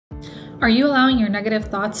Are you allowing your negative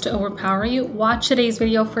thoughts to overpower you? Watch today's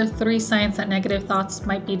video for 3 signs that negative thoughts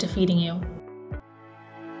might be defeating you.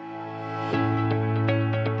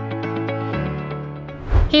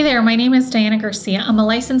 Hey there, my name is Diana Garcia. I'm a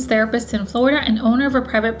licensed therapist in Florida and owner of a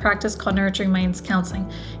private practice called Nurturing Minds Counseling.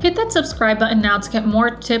 Hit that subscribe button now to get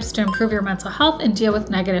more tips to improve your mental health and deal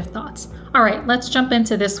with negative thoughts. All right, let's jump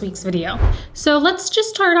into this week's video. So let's just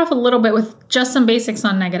start off a little bit with just some basics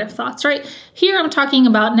on negative thoughts, right? Here I'm talking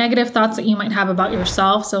about negative thoughts that you might have about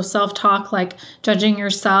yourself. So self-talk, like judging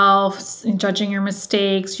yourself, judging your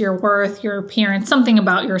mistakes, your worth, your appearance, something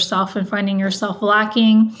about yourself and finding yourself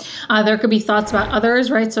lacking. There could be thoughts about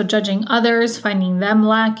others, right? So judging others, finding them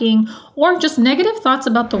lacking, or just negative thoughts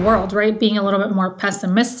about the world, right? Being a little bit more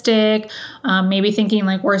pessimistic, maybe thinking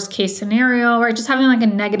like worst case scenario, right? Just having like a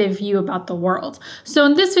negative view about the world. So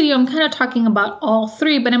in this video, I'm kind of talking about all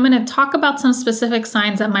 3, but I'm going to talk about some specific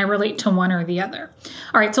signs that might relate to one or the other.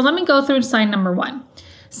 All right, so let me go through sign number 1.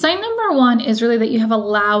 Sign number 1 is really that you have a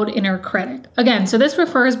loud inner critic. Again, so this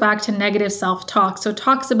refers back to negative self-talk. So it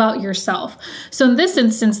talks about yourself. So in this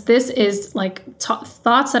instance, this is like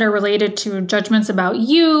thoughts that are related to judgments about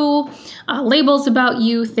you, labels about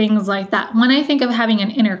you, things like that. When I think of having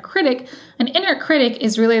an inner critic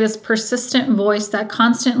is really this persistent voice that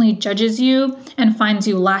constantly judges you and finds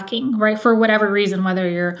you lacking, right? For whatever reason, whether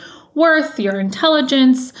you're worth, your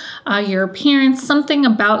intelligence, your appearance, something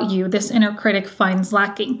about you, this inner critic finds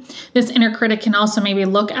lacking. This inner critic can also maybe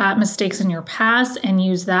look at mistakes in your past and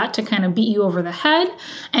use that to kind of beat you over the head.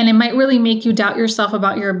 And it might really make you doubt yourself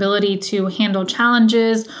about your ability to handle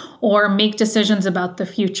challenges or make decisions about the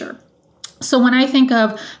future. So when I think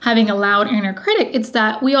of having a loud inner critic, it's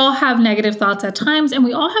that we all have negative thoughts at times and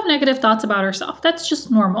we all have negative thoughts about ourselves. That's just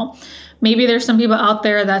normal. Maybe there's some people out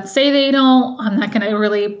there that say they don't. I'm not going to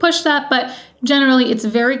really push that, but generally it's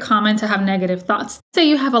very common to have negative thoughts. Say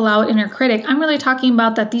you have a loud inner critic, I'm really talking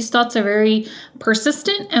about that these thoughts are very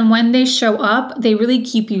persistent, and when they show up, they really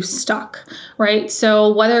keep you stuck, right?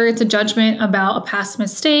 So whether it's a judgment about a past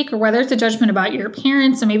mistake or whether it's a judgment about your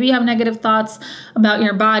appearance, and maybe you have negative thoughts about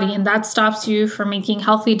your body, and that stops you from making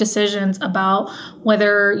healthy decisions about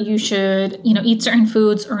whether you should, eat certain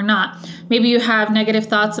foods or not. Maybe you have negative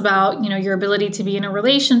thoughts about, your ability to be in a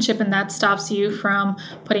relationship, and that stops you from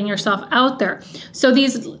putting yourself out there. So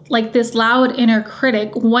this loud inner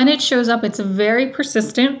critic, when it shows up, it's very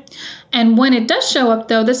persistent. And when it does show up,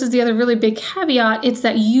 though, this is the other really big caveat, it's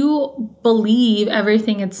that you believe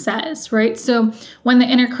everything it says, right? So when the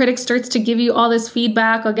inner critic starts to give you all this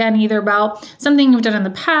feedback, again, either about something you've done in the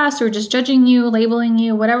past or just judging you, labeling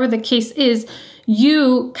you, whatever the case is,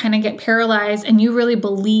 you kind of get paralyzed and you really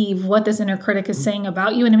believe what this inner critic is saying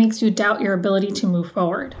about you, and it makes you doubt your ability to move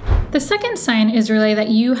forward. The second sign is really that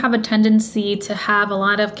you have a tendency to have a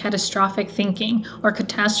lot of catastrophic thinking or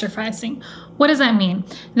catastrophizing. What does that mean?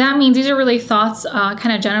 That means these are really thoughts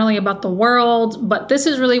kind of generally about the world, but this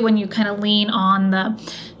is really when you kind of lean on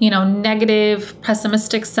the, negative,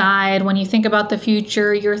 pessimistic side. When you think about the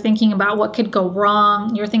future, you're thinking about what could go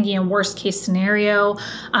wrong. You're thinking in worst case scenario.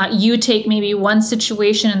 You take maybe one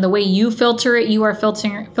situation and the way you filter it, you are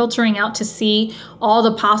filtering out to see all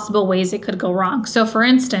the possible ways it could go wrong. So for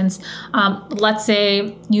instance, let's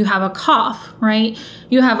say you have a cough, right?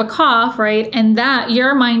 You have a cough, right? And that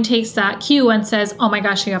your mind takes that cue and says, oh my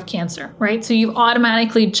gosh, you have cancer, right? So you've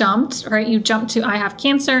automatically jumped, right? You jump to, I have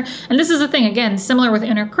cancer. And this is the thing, again, similar with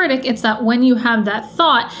inner critic, it's that when you have that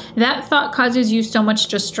thought causes you so much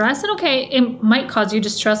distress. And okay, it might cause you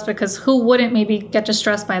distress because who wouldn't maybe get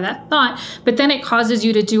distressed by that thought? But then it causes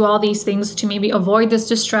you to do all these things to maybe avoid this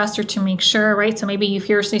distress or to make sure, right? So maybe you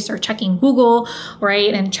fiercely start checking Google,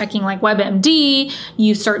 right? And checking like WebMD,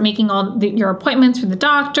 you start making your appointments with the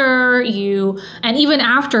doctor, and even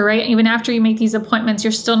after, right? Even after you make these appointments,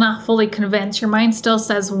 you're still not fully convinced. Your mind still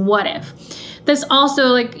says, what if? This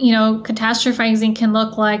also catastrophizing can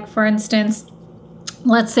look like, for instance,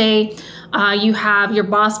 let's say you have your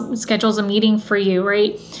boss schedules a meeting for you,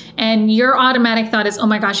 right? And your automatic thought is, oh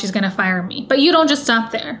my gosh, she's going to fire me. But you don't just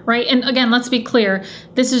stop there, right? And again, let's be clear.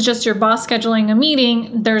 This is just your boss scheduling a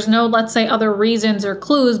meeting. There's no, let's say, other reasons or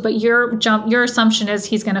clues, but your assumption is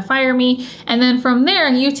he's going to fire me. And then from there,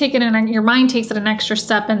 you take it and your mind takes it an extra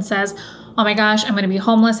step and says, oh my gosh, I'm going to be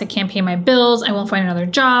homeless. I can't pay my bills. I won't find another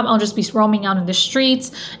job. I'll just be roaming out in the streets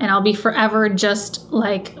and I'll be forever just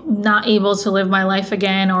not able to live my life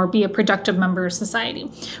again or be a productive member of society,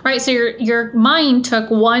 right? So your mind took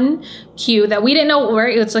one cue that we didn't know where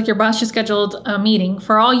it's like your boss just scheduled a meeting.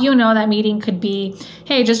 For all you know, that meeting could be,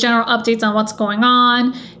 hey, just general updates on what's going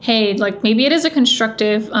on. Hey, maybe it is a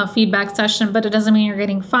constructive feedback session, but it doesn't mean you're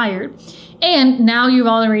getting fired. And now you've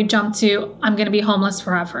already jumped to, I'm going to be homeless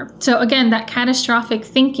forever. So again, that catastrophic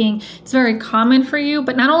thinking, it's very common for you,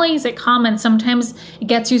 but not only is it common, sometimes it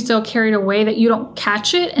gets you so carried away that you don't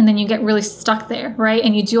catch it, and then you get really stuck there, right?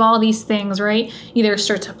 And you do all these things, right? Either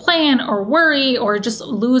start to plan or worry or just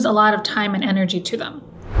lose a lot of time and energy to them.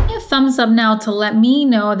 A thumbs up now to let me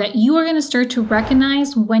know that you are going to start to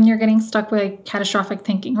recognize when you're getting stuck with catastrophic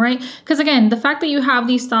thinking, right? Because again, the fact that you have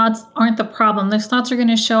these thoughts aren't the problem. Those thoughts are going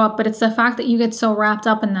to show up, but it's the fact that you get so wrapped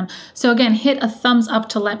up in them. So again, hit a thumbs up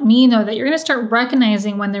to let me know that you're going to start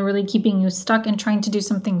recognizing when they're really keeping you stuck and trying to do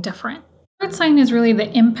something different. Third sign is really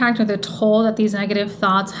the impact or the toll that these negative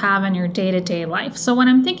thoughts have on your day-to-day life. So when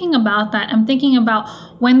I'm thinking about that, I'm thinking about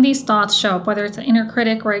when these thoughts show up, whether it's an inner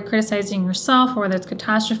critic, right, criticizing yourself, or whether it's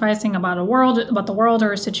catastrophizing about the world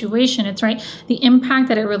or a situation, it's right, the impact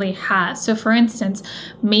that it really has. So for instance,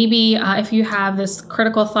 maybe if you have this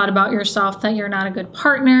critical thought about yourself that you're not a good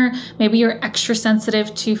partner, maybe you're extra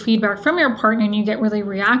sensitive to feedback from your partner and you get really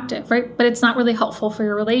reactive, right? But it's not really helpful for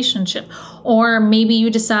your relationship. Or maybe you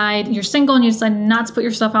decide you're single and you decide not to put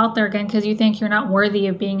yourself out there again because you think you're not worthy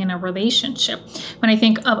of being in a relationship. When I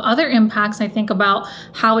think of other impacts, I think about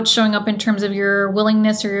how it's showing up in terms of your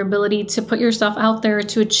willingness or your ability to put yourself out there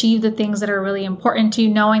to achieve the things that are really important to you,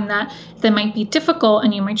 knowing that they might be difficult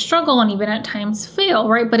and you might struggle and even at times fail,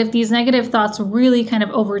 right? But if these negative thoughts really kind of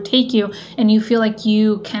overtake you and you feel like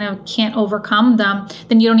you kind of can't overcome them,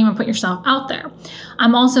 then you don't even put yourself out there.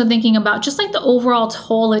 I'm also thinking about just like the overall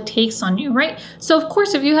toll it takes on you, right? So of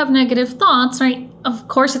course, if you have negative thoughts, right, of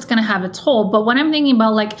course it's going to have a toll. But when I'm thinking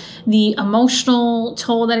about like the emotional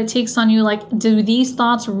toll that it takes on you, like do these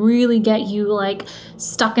thoughts really get you like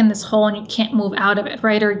stuck in this hole and you can't move out of it,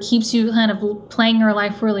 right? Or it keeps you kind of playing your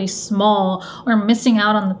life really small or missing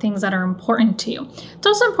out on the things that are important to you. It's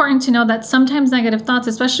also important to know that sometimes negative thoughts,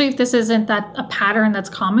 especially if this isn't a pattern that's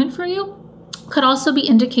common for you, could also be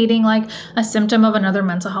indicating like a symptom of another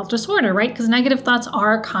mental health disorder, right? Because negative thoughts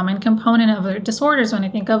are a common component of other disorders. When I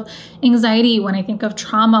think of anxiety, when I think of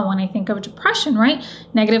trauma, when I think of depression, right?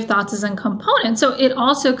 Negative thoughts is a component. So it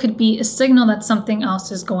also could be a signal that something else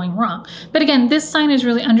is going wrong. But again, this sign is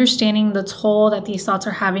really understanding the toll that these thoughts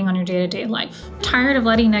are having on your day-to-day life. Tired of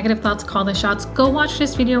letting negative thoughts call the shots? Go watch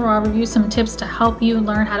this video where I'll review some tips to help you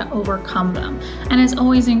learn how to overcome them. And as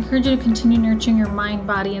always, I encourage you to continue nurturing your mind,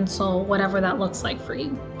 body, and soul, whatever that looks like for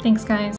you. Thanks, guys.